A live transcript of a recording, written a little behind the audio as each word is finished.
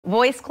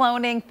Voice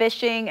cloning,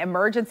 phishing,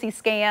 emergency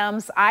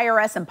scams,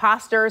 IRS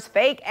imposters,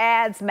 fake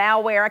ads,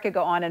 malware. I could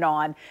go on and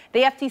on.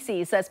 The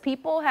FTC says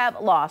people have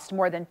lost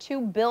more than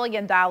 $2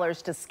 billion to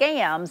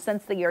scams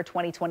since the year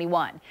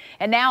 2021.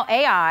 And now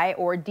AI,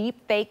 or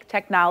deepfake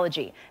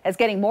technology, is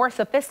getting more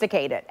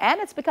sophisticated,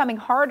 and it's becoming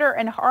harder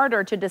and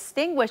harder to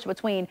distinguish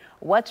between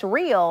what's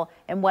real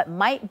and what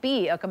might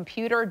be a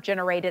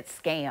computer-generated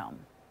scam.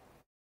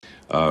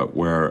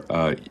 Where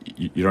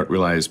you don't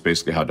realize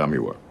basically how dumb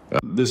you were.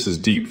 This is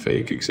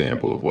deepfake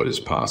example of what is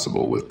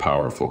possible with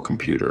powerful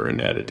computer and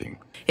editing.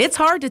 It's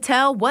hard to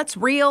tell what's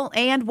real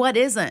and what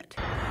isn't.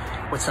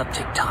 What's up,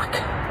 TikTok?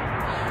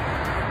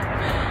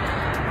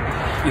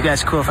 You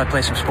guys cool if I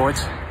play some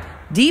sports?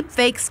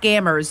 Deepfake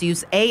scammers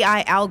use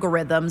AI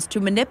algorithms to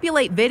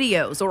manipulate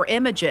videos or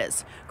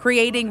images,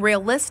 creating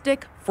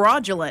realistic,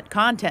 fraudulent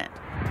content.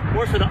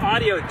 More for the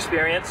audio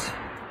experience.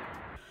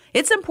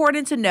 It's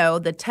important to know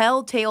the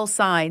telltale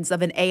signs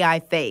of an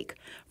AI fake.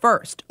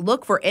 First,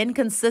 look for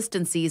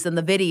inconsistencies in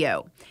the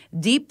video.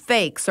 Deep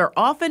fakes are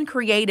often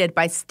created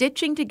by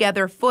stitching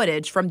together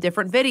footage from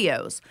different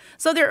videos,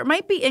 so there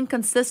might be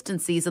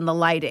inconsistencies in the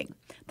lighting,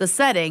 the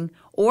setting,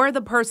 or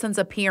the person's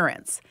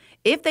appearance.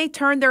 If they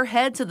turn their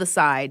head to the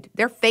side,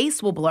 their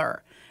face will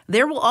blur.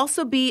 There will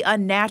also be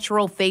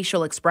unnatural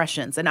facial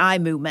expressions and eye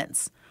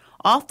movements.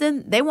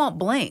 Often, they won't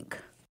blink.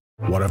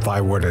 What if I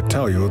were to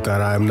tell you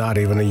that I am not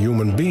even a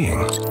human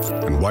being,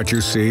 and what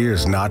you see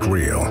is not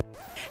real?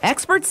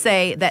 Experts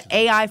say that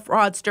AI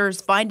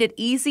fraudsters find it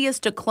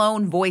easiest to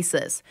clone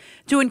voices.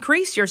 To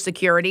increase your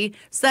security,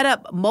 set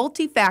up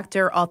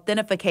multi-factor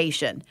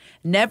authentication.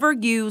 Never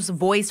use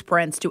voice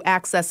prints to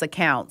access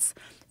accounts.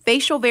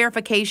 Facial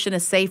verification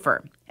is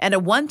safer, and a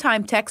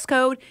one-time text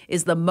code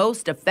is the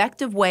most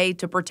effective way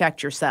to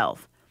protect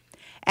yourself.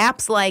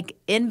 Apps like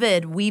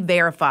Invid We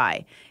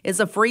Verify is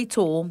a free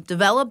tool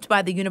developed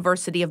by the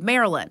University of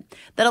Maryland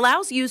that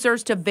allows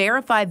users to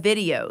verify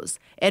videos,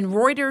 and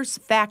Reuters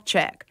Fact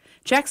Check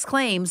checks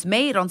claims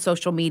made on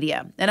social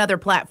media and other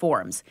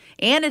platforms,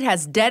 and it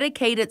has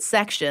dedicated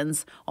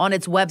sections on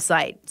its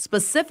website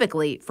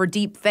specifically for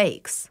deep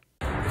fakes.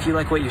 If you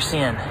like what you're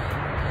seeing,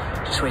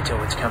 just wait till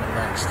what's coming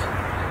next.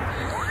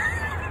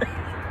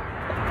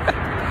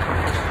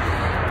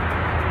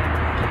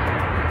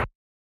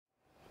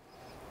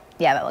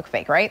 Yeah, that looked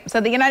fake, right? So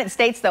the United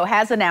States, though,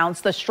 has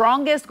announced the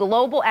strongest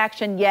global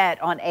action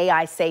yet on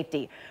AI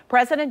safety.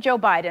 President Joe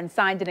Biden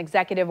signed an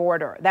executive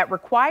order that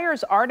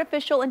requires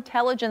artificial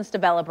intelligence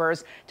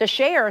developers to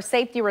share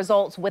safety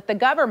results with the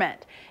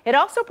government. It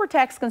also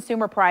protects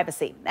consumer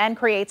privacy and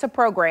creates a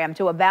program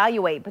to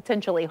evaluate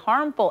potentially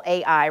harmful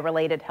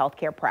AI-related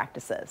healthcare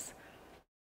practices.